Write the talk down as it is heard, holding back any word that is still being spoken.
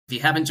If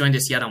you haven't joined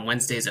us yet on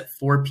Wednesdays at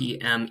 4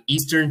 p.m.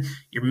 Eastern,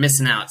 you're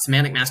missing out.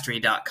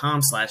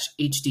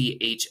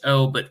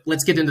 semanticmastery.com/HDHO. But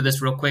let's get into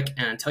this real quick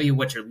and tell you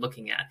what you're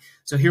looking at.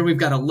 So here we've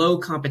got a low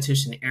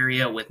competition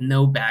area with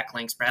no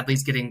backlinks.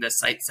 Bradley's getting this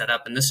site set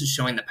up, and this is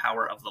showing the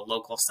power of the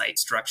local site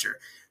structure.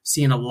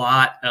 Seeing a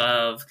lot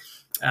of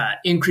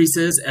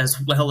increases, as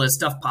well as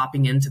stuff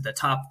popping into the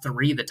top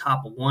 3, the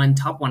top 1,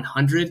 top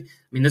 100. I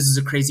mean, this is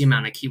a crazy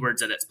amount of keywords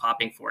that it's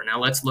popping for. Now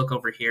let's look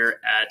over here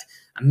at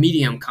a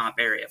medium comp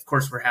area. Of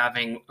course, we're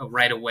having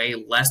right away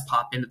less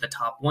pop into the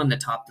top 1, the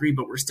top 3,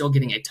 but we're still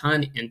getting a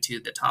ton into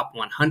the top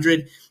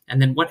 100.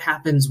 And then what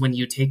happens when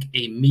you take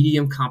a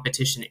medium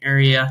competition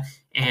area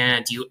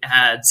and you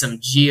add some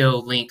geo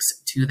links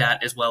to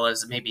that, as well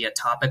as maybe a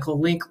topical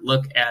link?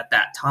 Look at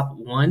that top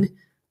 1.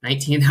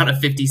 19 out of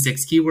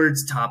 56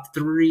 keywords, top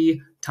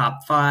 3, top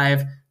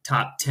 5,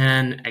 top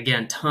 10.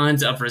 Again,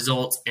 tons of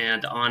results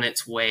and on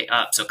its way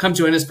up. So come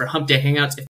join us for Hump Day Hangouts.